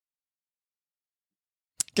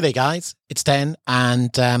G'day guys, it's Den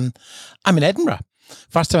and I'm in Edinburgh.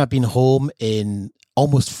 First time I've been home in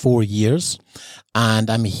almost 4 years, and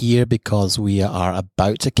I'm here because we are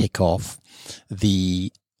about to kick off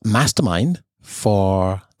the mastermind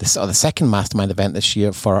for this, or the second mastermind event this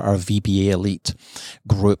year for our VBA Elite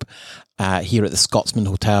group here at the Scotsman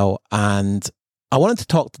Hotel. And I wanted to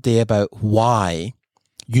talk today about why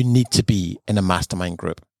you need to be in a mastermind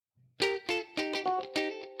group.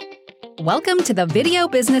 Welcome to the Video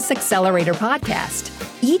Business Accelerator podcast.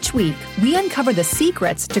 Each week, we uncover the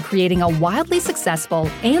secrets to creating a wildly successful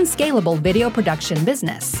and scalable video production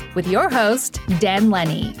business with your host, Dan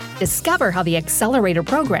Lenny. Discover how the Accelerator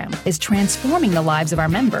program is transforming the lives of our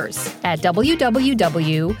members at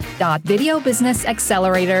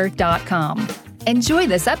www.videobusinessaccelerator.com. Enjoy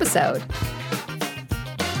this episode.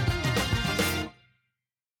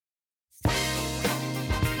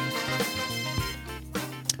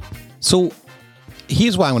 So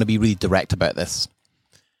here's why I want to be really direct about this.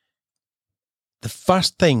 The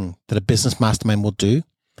first thing that a business mastermind will do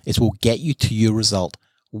is will get you to your result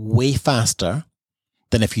way faster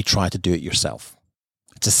than if you try to do it yourself.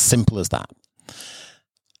 It's as simple as that.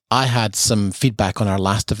 I had some feedback on our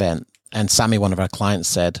last event, and Sammy, one of our clients,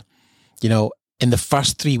 said, in the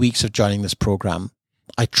first 3 weeks of joining this program,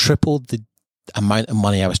 I tripled the amount of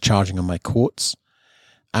money I was charging on my quotes,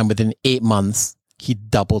 and within 8 months, he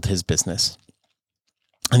doubled his business.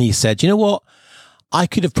 And he said, you know what? I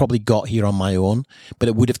could have probably got here on my own, but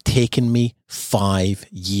it would have taken me 5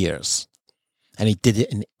 years. And he did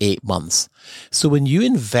it in 8 months. So when you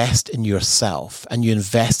invest in yourself and you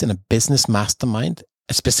invest in a business mastermind,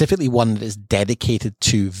 specifically one that is dedicated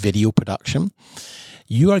to video production,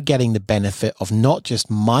 you are getting the benefit of not just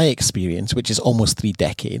my experience, which is almost 3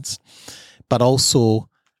 decades, but also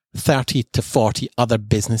 30 to 40 other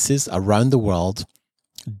businesses around the world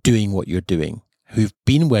doing what you're doing, who've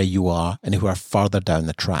been where you are and who are further down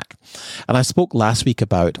the track. And I spoke last week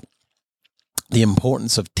about the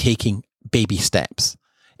importance of taking baby steps.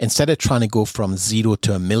 Instead of trying to go from 0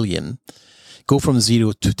 to 1 million, go from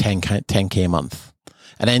 0 to 10K a month,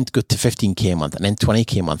 and then go to 15K a month, and then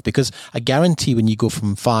 20K a month. Because I guarantee when you go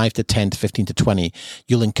from 5 to 10 to 15 to 20,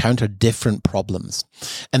 you'll encounter different problems.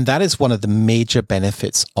 And that is one of the major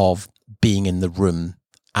benefits of being in the room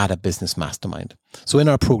at a business mastermind. So in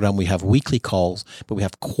our program, we have weekly calls, but we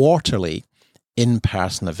have quarterly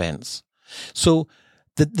in-person events. So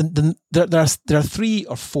there are 3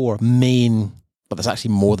 or 4 main, but there's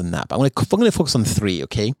actually more than that. But I'm going to focus on 3,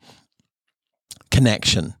 okay?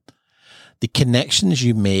 Connection. The connections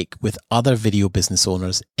you make with other video business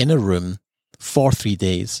owners in a room for 3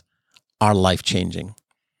 days are life-changing.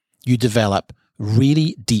 You develop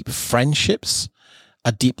really deep friendships,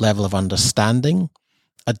 a deep level of understanding,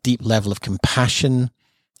 a deep level of compassion,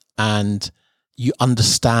 and you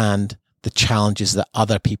understand the challenges that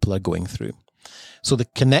other people are going through. So the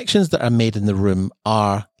connections that are made in the room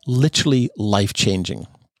are literally life-changing.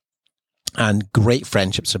 And great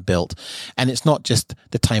friendships are built. And it's not just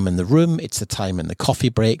the time in the room, it's the time in the coffee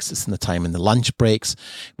breaks, it's in the time in the lunch breaks.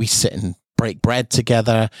 We sit and break bread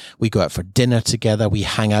together, we go out for dinner together, we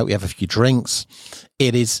hang out, we have a few drinks.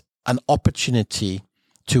 It is an opportunity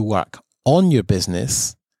to work on your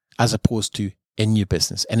business as opposed to in your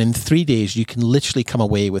business. And in 3 days, you can literally come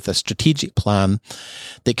away with a strategic plan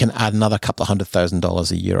that can add another couple of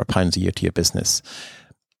 $100,000 a year or pounds a year to your business.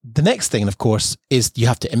 The next thing, of course, is you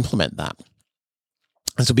have to implement that.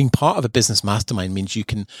 And so being part of a business mastermind means you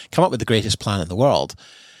can come up with the greatest plan in the world.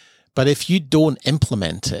 But if you don't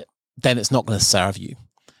implement it, then it's not going to serve you.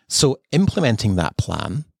 So implementing that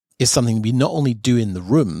plan is something we not only do in the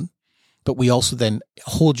room, but we also then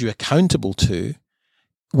hold you accountable to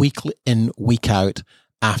week in, week out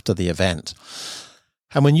after the event.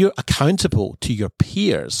 And when you're accountable to your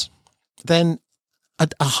peers, then a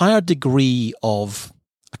higher degree of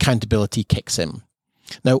accountability kicks in.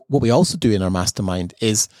 Now, what we also do in our mastermind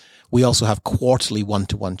is we also have quarterly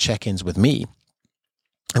one-to-one check-ins with me,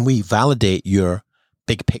 and we validate your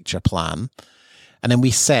big picture plan, and then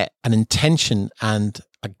we set an intention and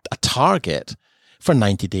a target for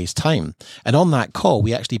 90 days time. And on that call,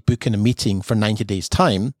 we actually book in a meeting for 90 days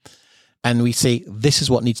time, and we say, this is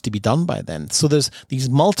what needs to be done by then. So there's these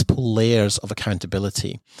multiple layers of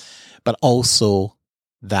accountability, but also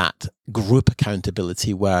that group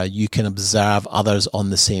accountability where you can observe others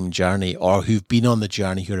on the same journey or who've been on the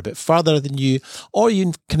journey who are a bit further than you, or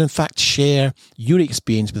you can in fact share your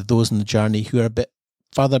experience with those on the journey who are a bit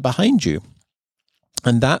further behind you.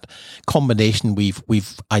 And that combination we've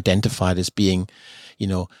identified as being,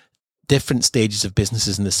 different stages of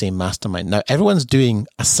businesses in the same mastermind. Now, everyone's doing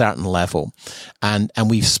a certain level, and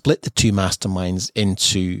we've split the two masterminds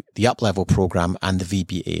into the up-level program and the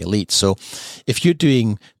VBA Elite. So if you're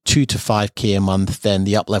doing 2 to 5K a month, then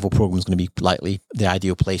the up-level program is going to be likely the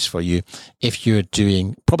ideal place for you. If you're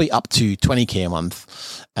doing probably up to 20K a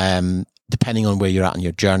month, depending on where you're at on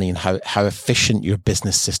your journey and how efficient your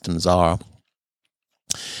business systems are.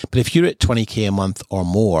 But if you're at 20K a month or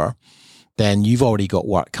more, then you've already got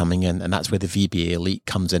work coming in, and that's where the VBA Elite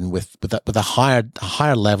comes in with a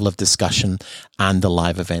higher level of discussion and the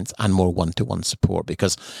live events and more one-to-one support.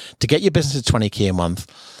 Because to get your business to 20K a month,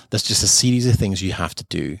 there's just a series of things you have to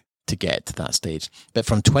do to get to that stage. But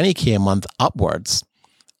from 20K a month upwards,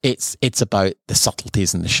 it's about the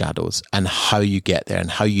subtleties and the shadows and how you get there and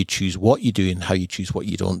how you choose what you do and how you choose what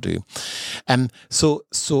you don't do.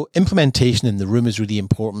 So implementation in the room is really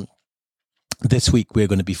important. This week, we're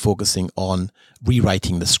going to be focusing on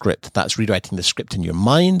rewriting the script. That's rewriting the script in your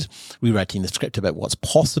mind, rewriting the script about what's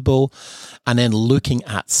possible, and then looking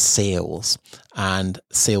at sales and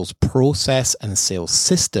sales process and sales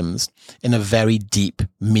systems in a very deep,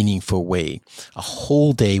 meaningful way. A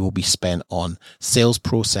whole day will be spent on sales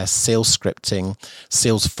process, sales scripting,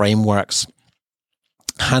 sales frameworks,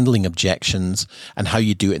 handling objections, and how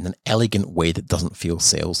you do it in an elegant way that doesn't feel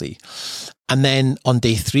salesy. And then on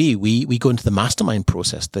day 3, we go into the mastermind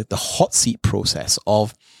process, the hot seat process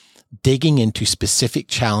of digging into specific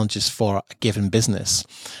challenges for a given business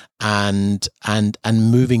and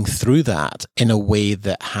moving through that in a way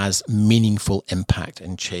that has meaningful impact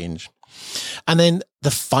and change. And then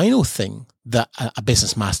the final thing that a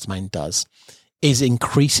business mastermind does is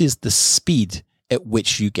increases the speed at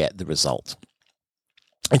which you get the result.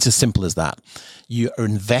 It's as simple as that. You are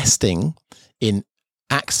investing in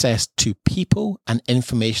access to people and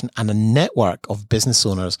information and a network of business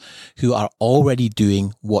owners who are already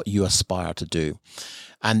doing what you aspire to do.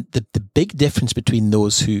 And the big difference between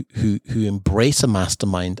those who embrace a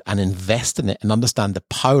mastermind and invest in it and understand the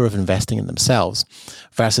power of investing in themselves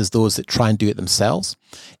versus those that try and do it themselves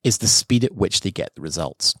is the speed at which they get the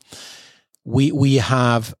results. We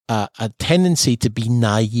have a tendency to be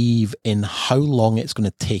naive in how long it's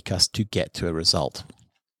going to take us to get to a result.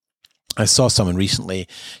 I saw someone recently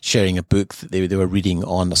sharing a book that they were reading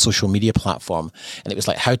on a social media platform, and it was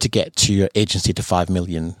like how to get to your agency to £5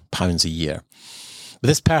 million a year. But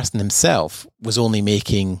this person himself was only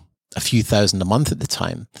making a few thousand a month at the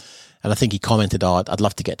time. And I think he commented, I'd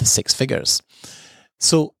love to get to 6 figures.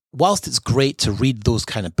 So whilst it's great to read those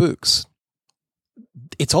kind of books,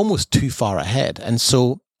 it's almost too far ahead. And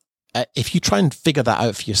so if you try and figure that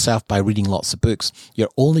out for yourself by reading lots of books, you're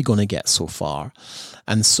only going to get so far.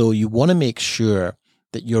 And so you want to make sure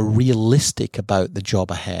that you're realistic about the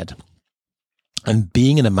job ahead. And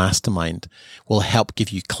being in a mastermind will help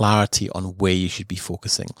give you clarity on where you should be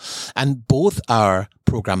focusing. And both our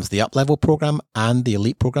programs, the up-level program and the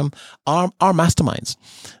elite program, are masterminds.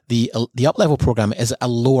 The up-level program is at a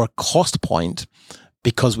lower cost point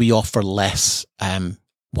because we offer less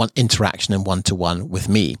one interaction and one-to-one with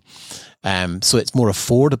me. So it's more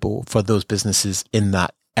affordable for those businesses in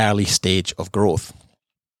that early stage of growth.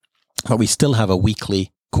 But we still have a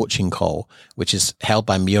weekly coaching call, which is held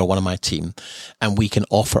by me or one of my team, and we can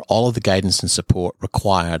offer all of the guidance and support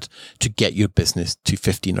required to get your business to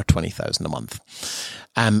 15 or 20,000 a month.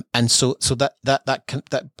 And so that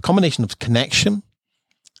combination of connection,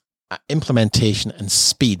 implementation, and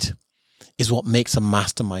speed is what makes a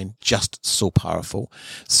mastermind just so powerful.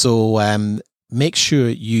 So make sure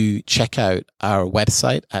you check out our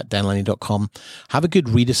website at denlenny.com. Have a good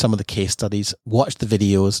read of some of the case studies, watch the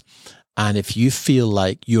videos, and if you feel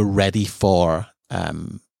like you're ready for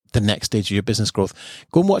the next stage of your business growth,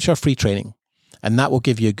 go and watch our free training. And that will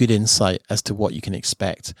give you a good insight as to what you can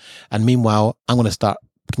expect. And meanwhile, I'm going to start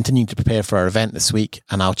continuing to prepare for our event this week,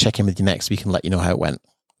 and I'll check in with you next week and let you know how it went.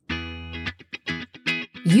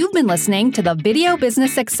 You've been listening to the Video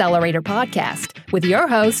Business Accelerator podcast with your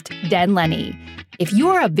host, Den Lenny. If you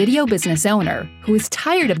are a video business owner who is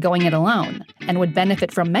tired of going it alone and would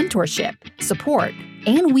benefit from mentorship, support,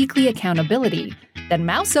 and weekly accountability, then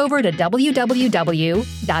mouse over to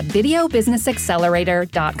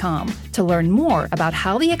www.videobusinessaccelerator.com to learn more about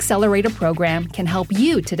how the Accelerator program can help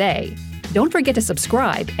you today. Don't forget to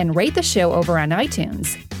subscribe and rate the show over on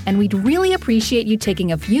iTunes. And we'd really appreciate you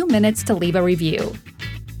taking a few minutes to leave a review.